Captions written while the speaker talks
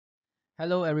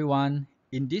Hello everyone.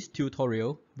 In this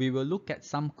tutorial, we will look at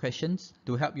some questions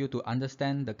to help you to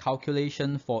understand the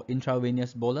calculation for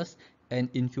intravenous bolus and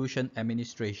infusion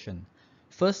administration.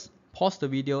 First, pause the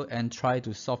video and try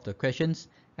to solve the questions,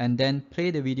 and then play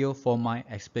the video for my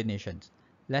explanations.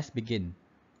 Let's begin.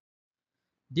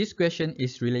 This question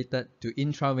is related to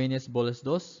intravenous bolus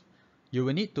dose. You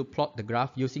will need to plot the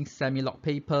graph using semi-log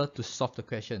paper to solve the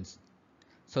questions.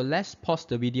 So let's pause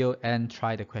the video and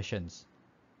try the questions.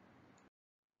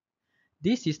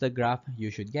 This is the graph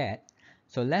you should get.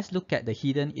 So let's look at the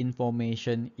hidden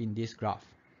information in this graph.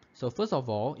 So first of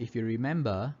all, if you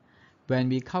remember, when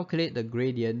we calculate the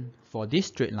gradient for this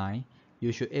straight line,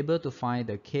 you should be able to find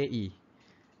the Ke.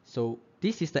 So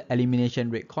this is the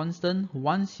elimination rate constant.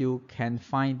 Once you can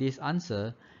find this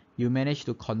answer, you manage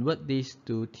to convert this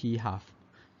to T half.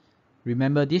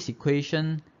 Remember this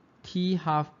equation, T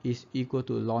half is equal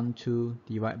to ln 2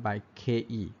 divided by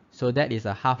Ke. So that is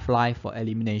a half-life for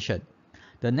elimination.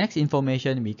 The next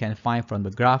information we can find from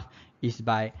the graph is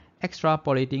by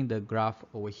extrapolating the graph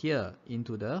over here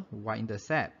into the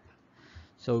y-intercept.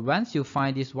 So once you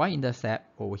find this y-intercept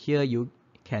over here, you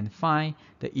can find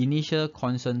the initial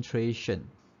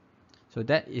concentration. So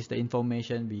that is the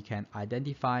information we can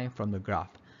identify from the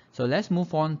graph. So let's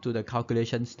move on to the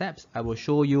calculation steps. I will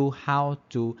show you how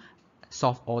to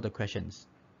solve all the questions.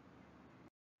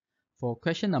 For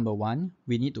question number 1,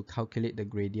 we need to calculate the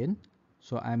gradient.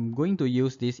 So I'm going to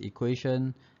use this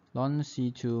equation ln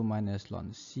C2 minus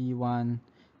ln C1,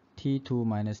 T2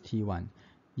 minus T1.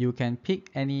 You can pick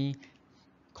any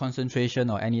concentration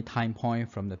or any time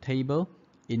point from the table.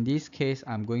 In this case,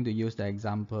 I'm going to use the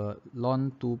example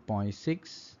ln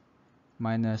 2.6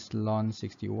 minus ln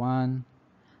 61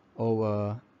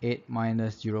 over 8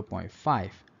 minus 0.5.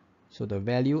 So the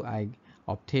value I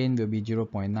obtain will be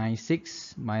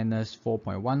 0.96 minus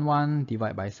 4.11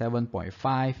 divided by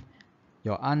 7.5.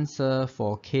 Your answer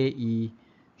for Ke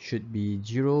should be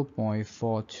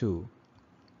 0.42.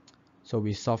 So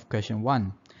we solve question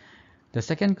 1. The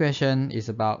second question is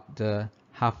about the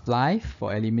half-life.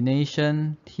 For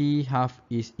elimination, T half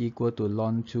is equal to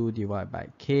ln 2 divided by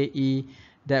Ke.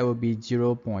 That will be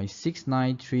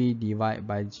 0.693 divided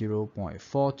by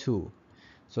 0.42.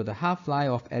 So the half-life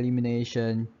of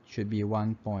elimination should be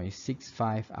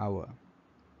 1.65 hours.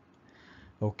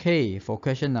 Okay, for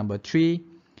question number 3,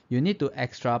 you need to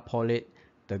extrapolate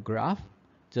the graph.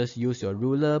 Just use your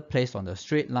ruler, place on the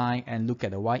straight line, and look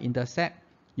at the y-intercept.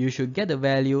 You should get the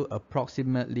value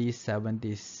approximately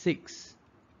 76.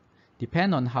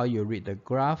 Depend on how you read the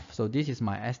graph. So this is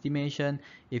my estimation.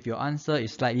 If your answer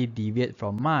is slightly deviate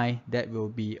from mine, that will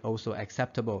be also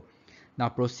acceptable. Now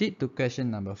proceed to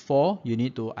question number 4. You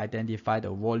need to identify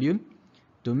the volume.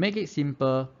 To make it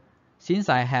simple, since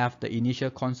I have the initial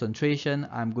concentration,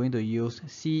 I'm going to use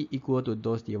C equal to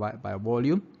dose divided by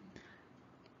volume.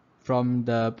 From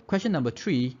the question number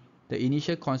 3, the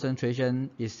initial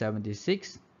concentration is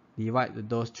 76. Divide the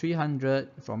dose 300.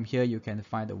 From here, you can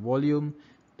find the volume.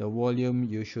 The volume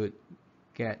you should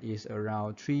get is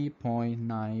around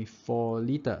 3.94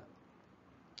 liter.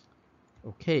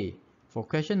 Okay, for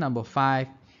question number 5,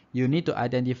 you need to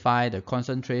identify the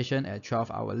concentration at 12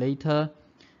 hours later.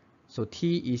 So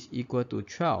T is equal to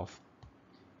 12.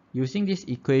 Using this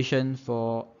equation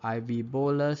for IV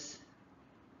bolus,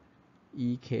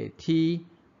 EKT,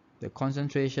 the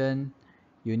concentration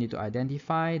you need to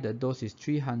identify, the dose is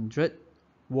 300,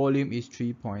 volume is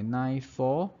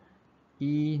 3.94,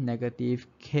 E negative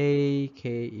K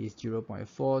is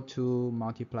 0.42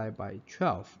 multiplied by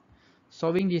 12.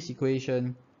 Solving this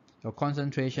equation, your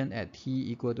concentration at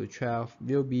T equal to 12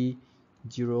 will be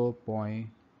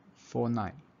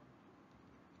 0.49.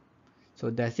 So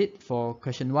that's it for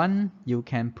question 1. You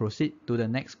can proceed to the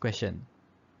next question.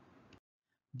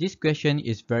 This question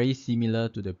is very similar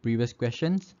to the previous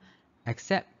questions,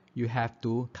 except you have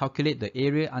to calculate the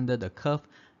area under the curve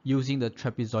using the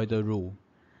trapezoidal rule.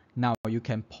 Now you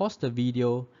can pause the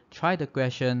video, try the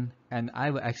question, and I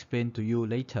will explain to you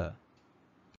later.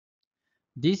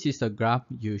 This is the graph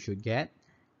you should get,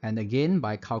 and again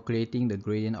by calculating the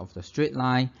gradient of the straight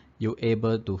line, you're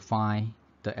able to find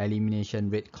the elimination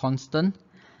rate constant.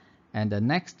 And the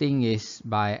next thing is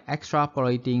by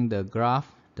extrapolating the graph,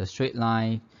 the straight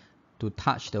line, to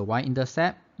touch the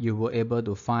y-intercept, you will able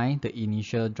to find the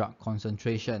initial drug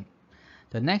concentration.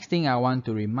 The next thing I want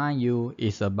to remind you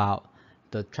is about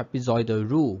the trapezoidal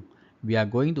rule. We are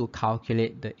going to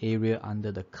calculate the area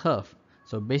under the curve.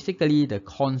 So basically the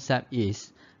concept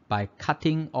is by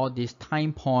cutting all these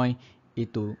time points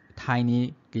into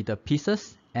tiny little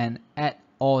pieces and add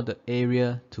all the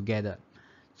area together.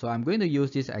 So I'm going to use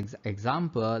this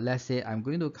example. Let's say I'm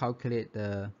going to calculate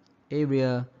the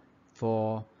area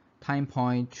for time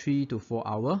point 3 to 4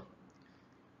 hours.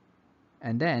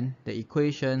 And then the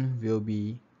equation will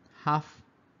be half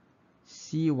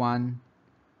C1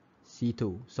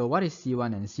 C2. So what is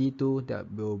C1 and C2?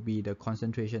 That will be the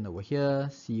concentration over here,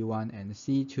 C1 and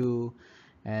C2,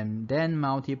 and then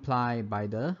multiply by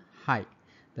the height.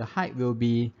 The height will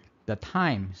be the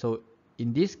time. So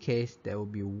in this case, there will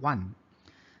be 1.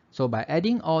 So by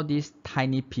adding all these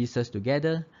tiny pieces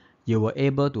together, you were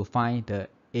able to find the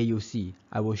AUC.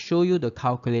 I will show you the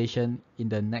calculation in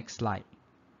the next slide.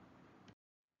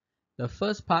 The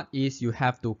first part is you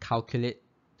have to calculate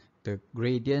the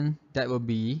gradient. That will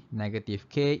be negative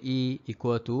KE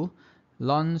equal to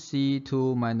ln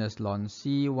C2 minus ln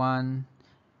C1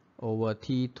 over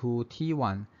T2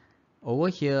 T1. Over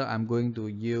here, I'm going to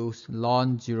use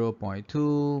ln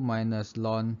 0.2 minus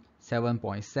ln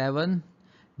 7.7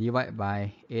 divided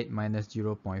by 8 minus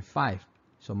 0.5.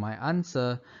 So my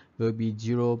answer will be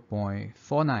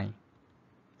 0.49.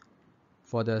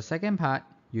 For the second part,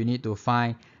 you need to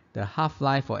find the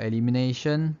half-life for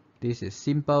elimination. This is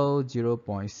simple,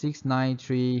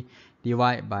 0.693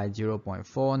 divided by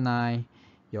 0.49.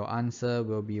 Your answer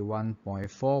will be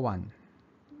 1.41.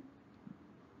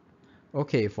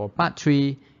 Okay, for part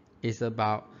 3 is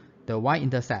about the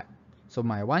y-intercept. So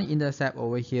my y-intercept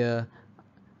over here,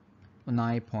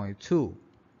 9.2.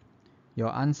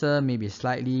 Your answer may be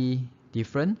slightly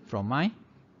different from mine,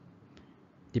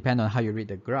 depend on how you read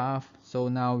the graph. So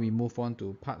now we move on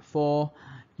to part 4.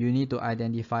 You need to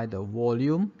identify the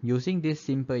volume using this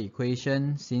simple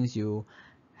equation. Since you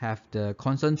have the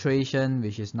concentration,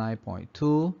 which is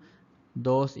 9.2,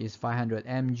 dose is 500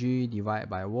 mg divided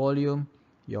by volume,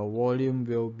 your volume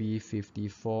will be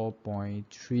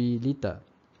 54.3 liter.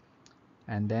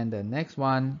 And then the next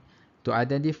one, to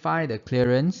identify the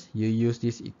clearance, you use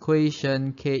this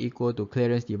equation, K equal to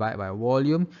clearance divided by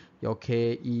volume. Your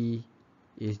KE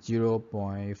is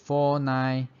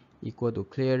 0.49 equal to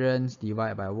clearance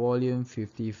divided by volume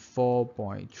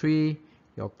 54.3.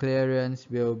 Your clearance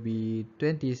will be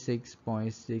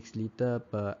 26.6 liter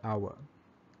per hour.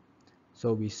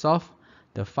 So we solve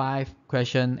the 5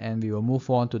 questions and we will move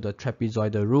on to the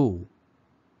trapezoidal rule.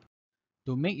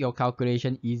 To make your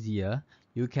calculation easier,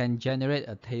 you can generate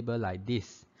a table like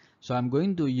this. So I'm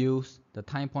going to use the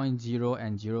time point 0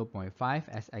 and 0.5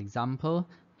 as example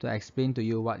to explain to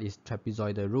you what is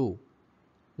trapezoidal rule.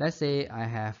 Let's say I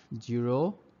have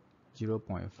 0,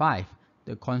 0.5.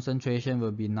 The concentration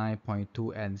will be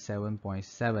 9.2 and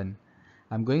 7.7.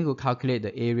 I'm going to calculate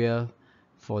the area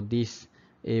for this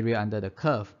area under the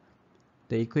curve.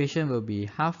 The equation will be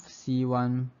half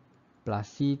C1 plus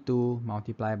C2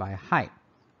 multiplied by height.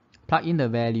 Plug in the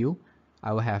value.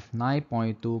 I will have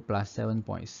 9.2 plus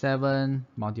 7.7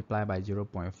 multiplied by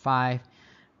 0.5.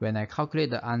 When I calculate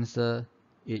the answer,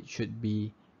 it should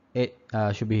be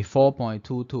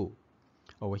 4.22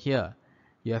 over here.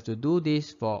 You have to do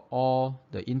this for all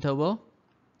the interval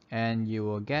and you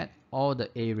will get all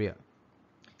the area.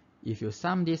 If you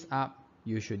sum this up,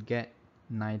 you should get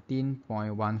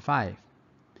 19.15.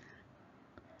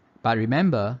 But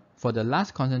remember, for the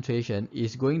last concentration,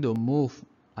 it's going to move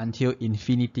until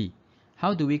infinity.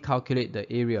 How do we calculate the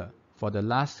area for the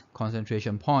last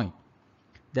concentration point?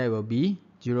 That will be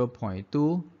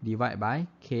 0.2 divided by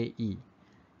KE.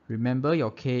 Remember,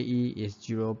 your KE is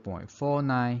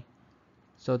 0.49.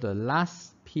 So the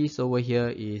last piece over here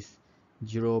is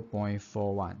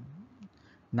 0.41.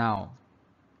 Now,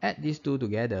 add these two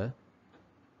together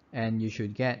and you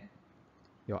should get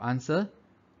your answer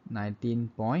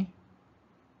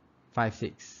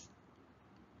 19.56.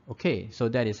 Okay, so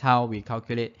that is how we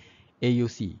calculate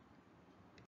AUC.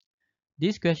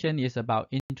 This question is about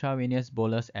intravenous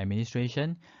bolus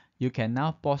administration. You can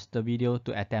now pause the video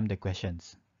to attempt the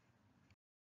questions.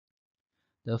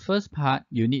 The first part,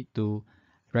 you need to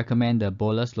recommend the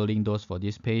bolus loading dose for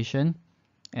this patient.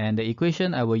 And the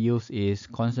equation I will use is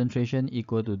concentration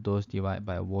equal to dose divided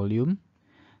by volume.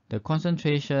 The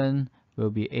concentration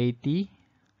will be 80.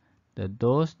 The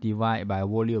dose divided by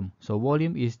volume. So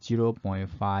volume is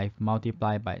 0.5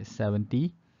 multiplied by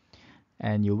 70.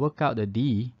 And you work out the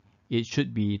D, it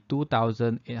should be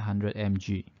 2800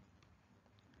 mg.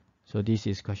 So this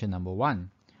is question number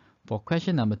 1. For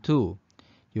question number 2,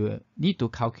 you need to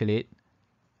calculate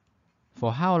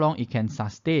for how long it can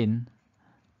sustain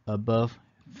above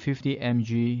 50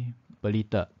 mg per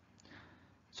liter.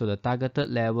 So the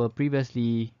targeted level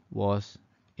previously was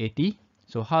 80.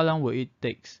 So how long will it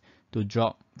take to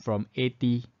drop from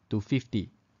 80 to 50?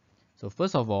 So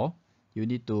first of all, you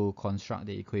need to construct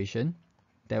the equation.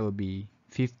 That will be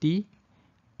 50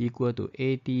 equal to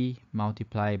 80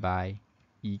 multiplied by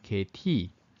EKT.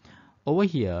 Over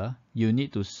here, you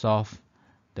need to solve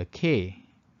the K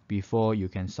before you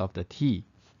can solve the T.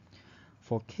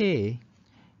 For K,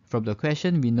 from the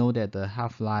question we know that the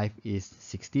half-life is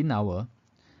 16 hours.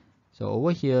 So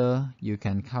over here you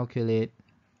can calculate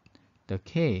the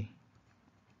K.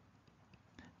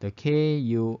 The K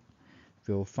you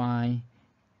will find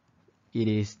it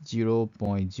is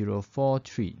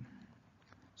 0.043.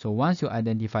 So once you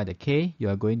identify the K, you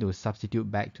are going to substitute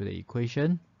back to the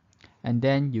equation, and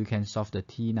then you can solve the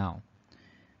T now.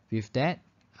 With that,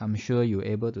 I'm sure you're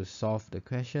able to solve the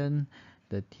question.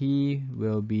 The T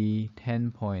will be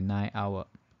 10.9 hours.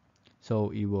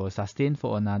 So it will sustain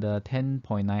for another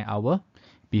 10.9 hours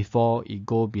before it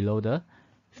go below the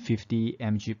 50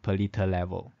 mg per liter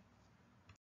level.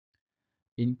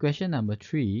 In question number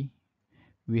 3,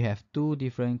 we have two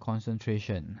different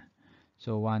concentration.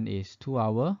 So one is 2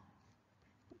 hours,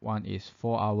 one is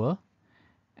 4 hours,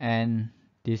 and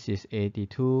this is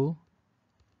 82,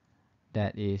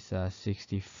 that is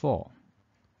 64.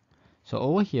 So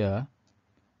over here,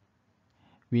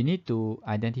 we need to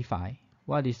identify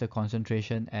what is the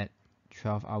concentration at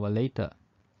 12 hours later.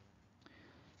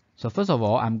 So first of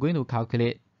all, I'm going to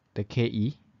calculate the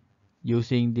Ke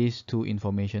using these two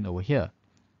information over here.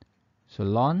 So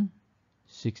ln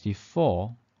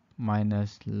 64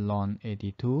 minus ln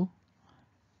 82,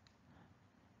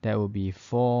 that will be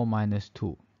 4 minus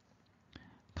 2.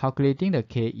 Calculating the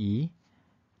Ke,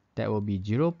 that will be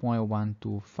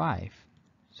 0.125.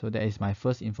 So that is my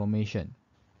first information.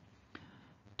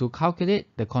 To calculate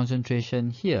the concentration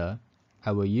here,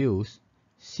 I will use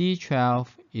C12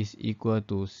 is equal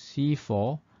to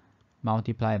C4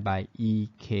 multiplied by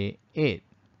EK8.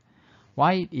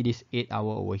 Why it is 8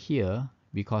 hours over here?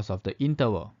 Because of the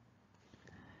interval.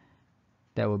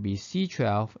 That will be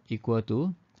C12 equal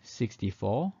to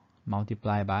 64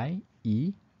 multiplied by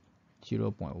E,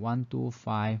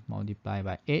 0.125 multiplied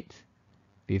by 8.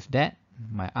 With that,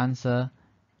 my answer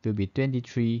will be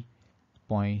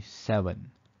 23.7.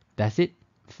 That's it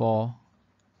for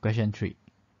question 3.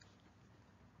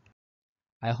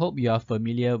 I hope you are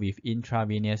familiar with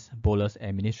intravenous bolus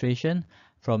administration.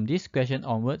 From this question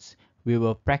onwards, we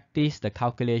will practice the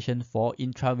calculation for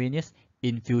intravenous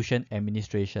infusion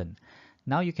administration.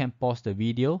 Now you can pause the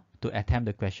video to attempt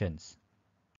the questions.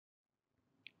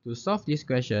 To solve this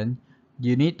question,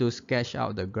 you need to sketch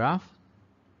out the graph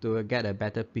to get a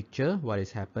better picture what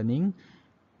is happening.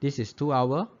 This is 2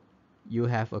 hours. You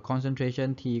have a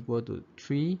concentration T equal to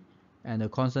 3 and a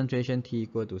concentration T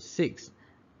equal to 6.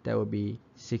 That will be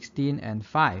 16 and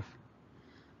 5.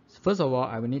 First of all,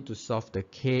 I will need to solve the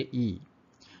Ke.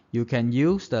 You can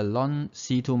use the ln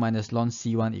C2 minus ln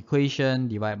C1 equation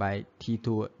divided by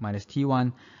T2 minus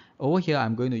T1. Over here,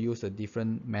 I'm going to use a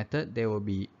different method. There will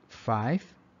be 5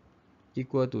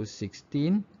 equal to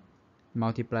 16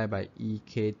 multiplied by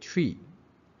EK3.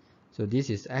 So this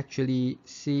is actually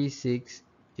C6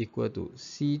 equal to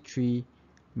C3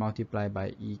 multiplied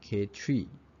by EK3.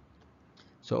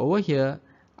 So over here,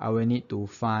 I will need to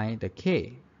find the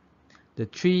K. The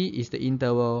 3 is the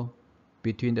interval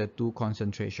between the two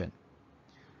concentration.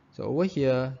 So over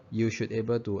here, you should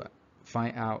able to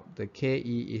find out the Ke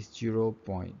is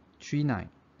 0.39.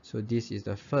 So this is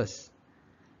the first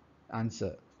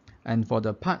answer. And for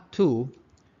the part 2,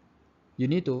 you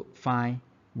need to find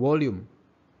volume.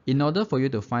 In order for you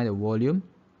to find the volume,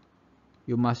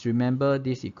 you must remember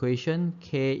this equation,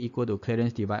 K equal to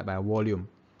clearance divided by volume.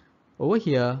 Over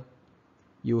here,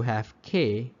 you have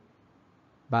K,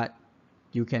 but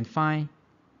you can find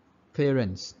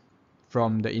clearance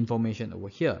from the information over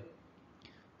here.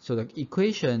 So the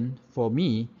equation for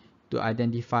me to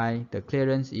identify the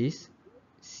clearance is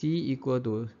C equal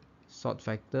to sort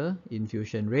factor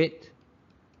infusion rate,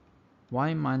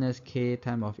 Y minus K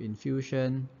time of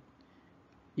infusion,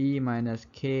 E minus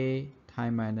K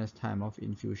time minus time of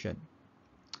infusion.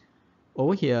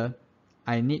 Over here,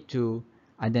 I need to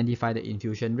identify the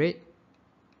infusion rate.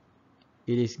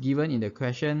 It is given in the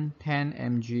question 10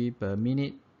 mg per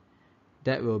minute.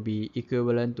 That will be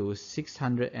equivalent to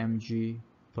 600 mg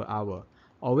per hour.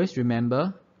 Always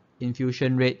remember,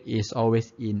 infusion rate is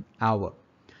always in hour.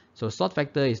 So sort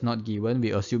factor is not given,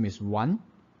 we assume it's 1.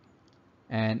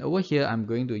 And over here, I'm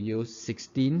going to use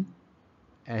 16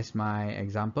 as my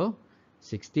example.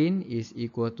 16 is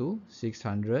equal to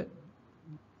 600.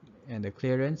 And the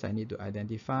clearance, I need to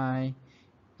identify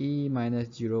E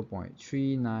minus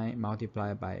 0.39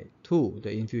 multiplied by 2.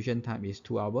 The infusion time is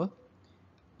 2 hours.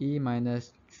 E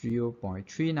minus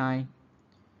 0.39.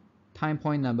 Time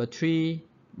point number 3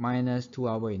 minus 2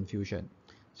 hour infusion.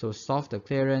 So solve the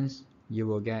clearance, you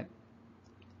will get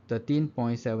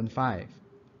 13.75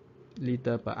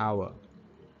 liter per hour.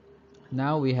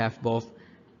 Now we have both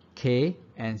K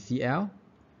and Cl,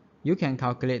 you can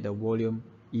calculate the volume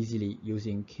easily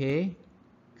using K,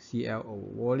 Cl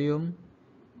over volume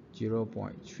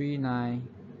 0.39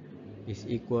 is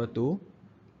equal to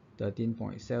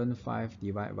 13.75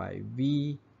 divided by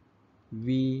V.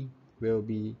 V will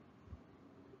be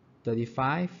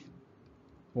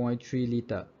 35.3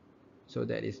 liter. So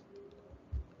that is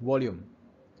volume.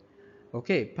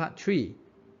 Okay, part 3.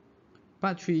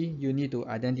 Part 3, you need to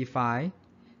identify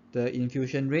the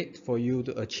infusion rate for you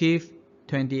to achieve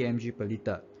 20 mg per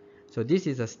liter. So this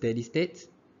is a steady state.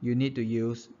 You need to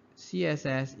use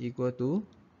CSS equal to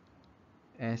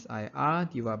SIR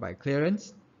divided by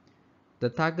clearance. The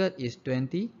target is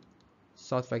 20.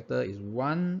 Sort factor is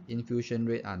 1. Infusion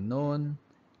rate unknown.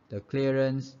 The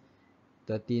clearance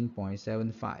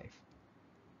 13.75.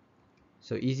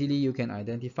 So easily you can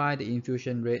identify the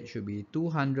infusion rate should be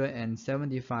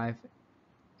 275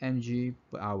 mg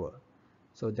per hour.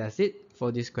 So that's it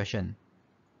for this question.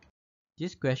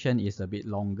 This question is a bit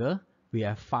longer. We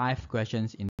have 5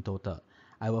 questions in total.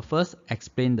 I will first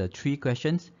explain the 3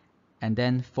 questions and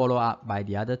then follow up by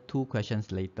the other 2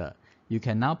 questions later. You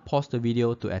can now pause the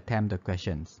video to attempt the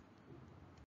questions.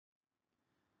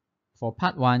 For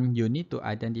part 1, you need to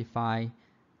identify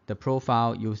the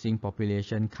profile using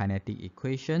population kinetic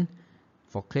equation.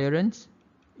 For clearance,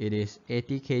 it is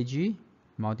 80 kg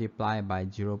multiplied by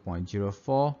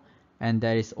 0.04, and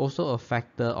there is also a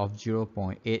factor of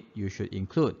 0.8 you should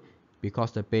include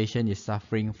because the patient is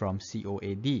suffering from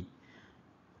COAD.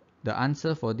 The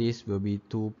answer for this will be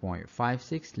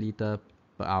 2.56 liter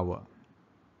per hour.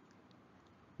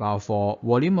 While for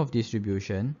volume of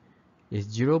distribution is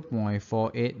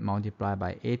 0.48 multiplied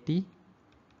by 80,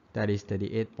 that is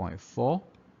 38.4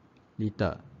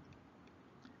 liter.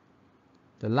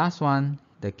 The last one,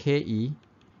 the KE,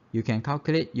 you can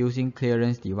calculate using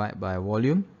clearance divided by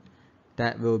volume.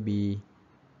 That will be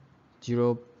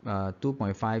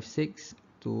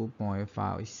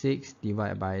 2.56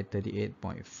 divided by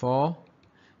 38.4.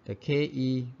 The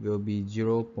KE will be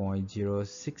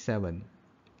 0.067.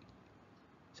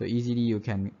 So easily you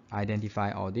can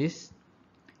identify all this.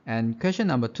 And question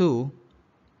number 2,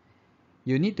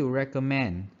 you need to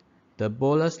recommend the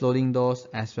bolus loading dose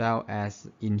as well as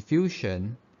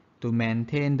infusion to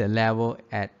maintain the level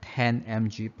at 10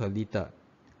 mg per liter.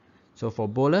 So for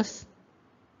bolus,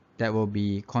 that will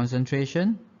be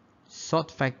concentration, sort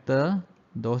factor,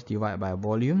 dose divided by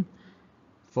volume.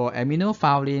 For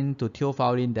aminophyllin to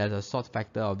theophylline, there's a sort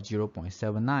factor of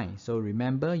 0.79. So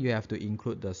remember, you have to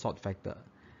include the sort factor.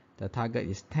 The target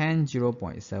is 10,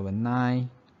 0.79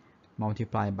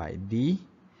 multiplied by D.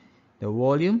 The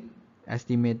volume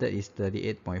estimated is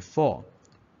 38.4.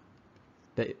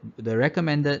 The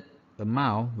recommended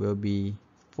amount will be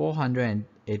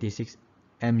 486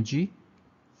 mg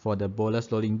for the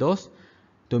bolus loading dose.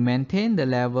 To maintain the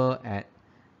level at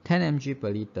 10 mg per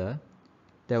liter,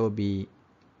 there will be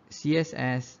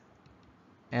CSS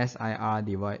SIR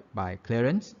divided by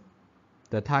clearance.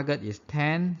 The target is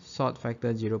 10, sort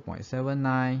factor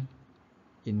 0.79,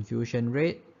 infusion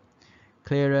rate,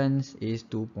 clearance is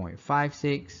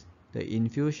 2.56, the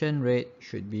infusion rate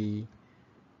should be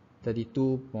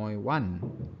 32.1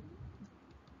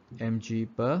 mg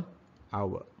per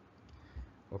hour.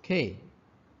 Okay,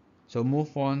 so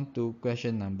move on to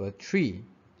question number 3.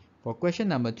 For question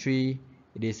number 3,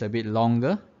 it is a bit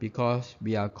longer because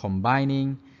we are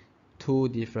combining 2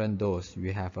 different doses.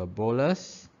 We have a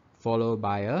bolus followed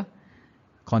by a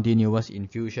continuous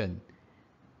infusion.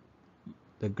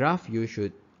 The graph you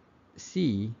should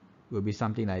see will be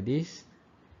something like this.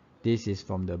 This is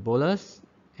from the bolus,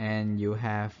 and you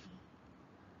have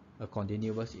a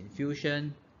continuous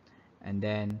infusion, and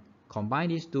then combine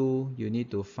these two, you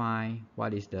need to find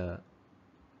what is the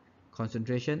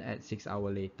concentration at 6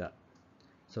 hours later.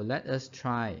 So let us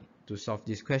try to solve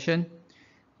this question.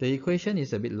 The equation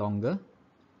is a bit longer.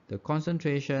 The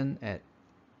concentration at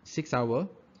 6 hours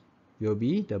will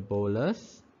be the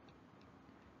bolus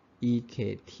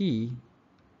EKT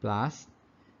plus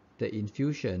the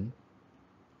infusion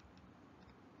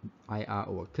IR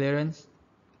over clearance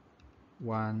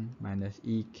 1 minus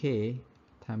EK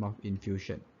time of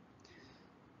infusion.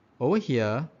 Over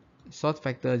here, sort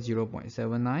factor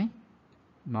 0.79,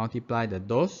 multiply the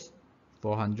dose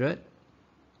 400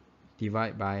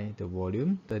 divided by the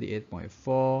volume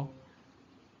 38.4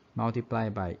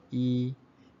 multiplied by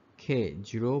EK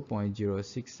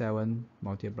 0.067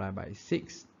 multiplied by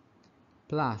 6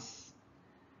 plus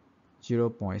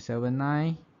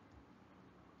 0.79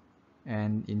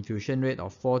 and infusion rate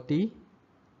of 40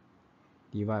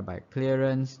 divided by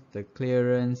clearance. The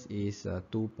clearance is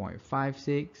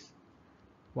 2.56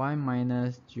 y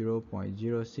minus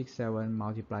 0.067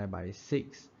 multiplied by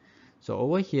 6. So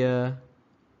over here,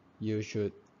 you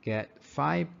should get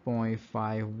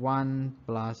 5.51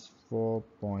 plus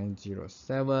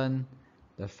 4.07.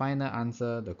 The final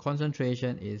answer, the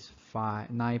concentration is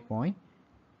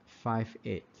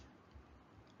 9.58.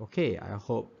 Okay, I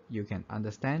hope you can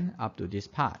understand up to this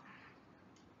part.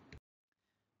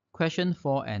 Question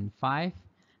 4 and 5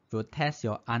 will test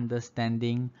your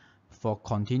understanding for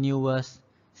continuous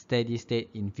steady-state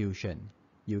infusion.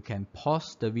 You can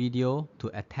pause the video to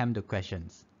attempt the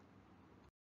questions.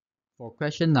 For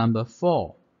question number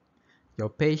 4, your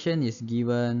patient is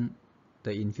given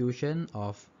the infusion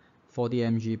of 40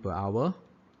 mg per hour.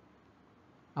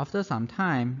 After some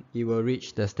time, it will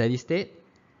reach the steady state,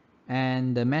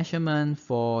 and the measurement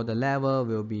for the level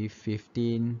will be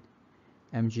 15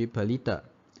 mg per liter.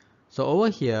 So over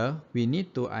here, we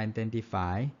need to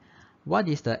identify what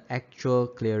is the actual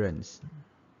clearance.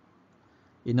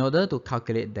 In order to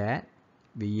calculate that,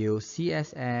 we use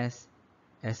CSS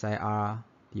SIR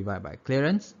divided by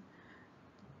clearance.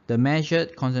 The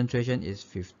measured concentration is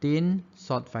 15,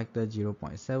 sort factor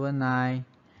 0.79,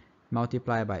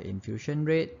 multiplied by infusion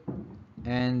rate,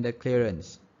 and the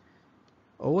clearance.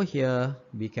 Over here,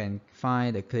 we can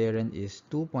find the clearance is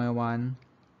 2.1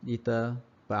 liter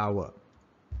per hour.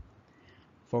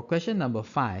 For question number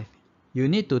 5, you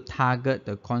need to target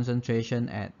the concentration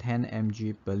at 10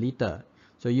 mg per liter.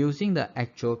 So using the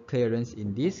actual clearance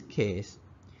in this case,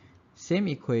 same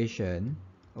equation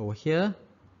over here,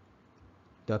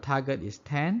 the target is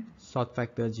 10, sort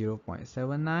factor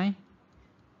 0.79,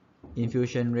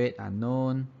 infusion rate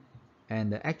unknown,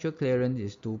 and the actual clearance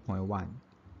is 2.1.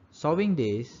 Solving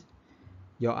this,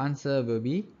 your answer will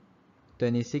be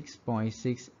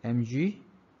 26.6 mg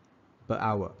per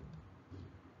hour.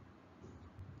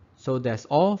 So that's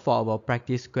all for our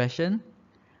practice question.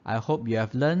 I hope you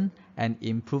have learned and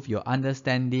improved your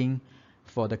understanding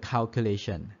for the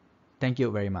calculation. Thank you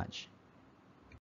very much.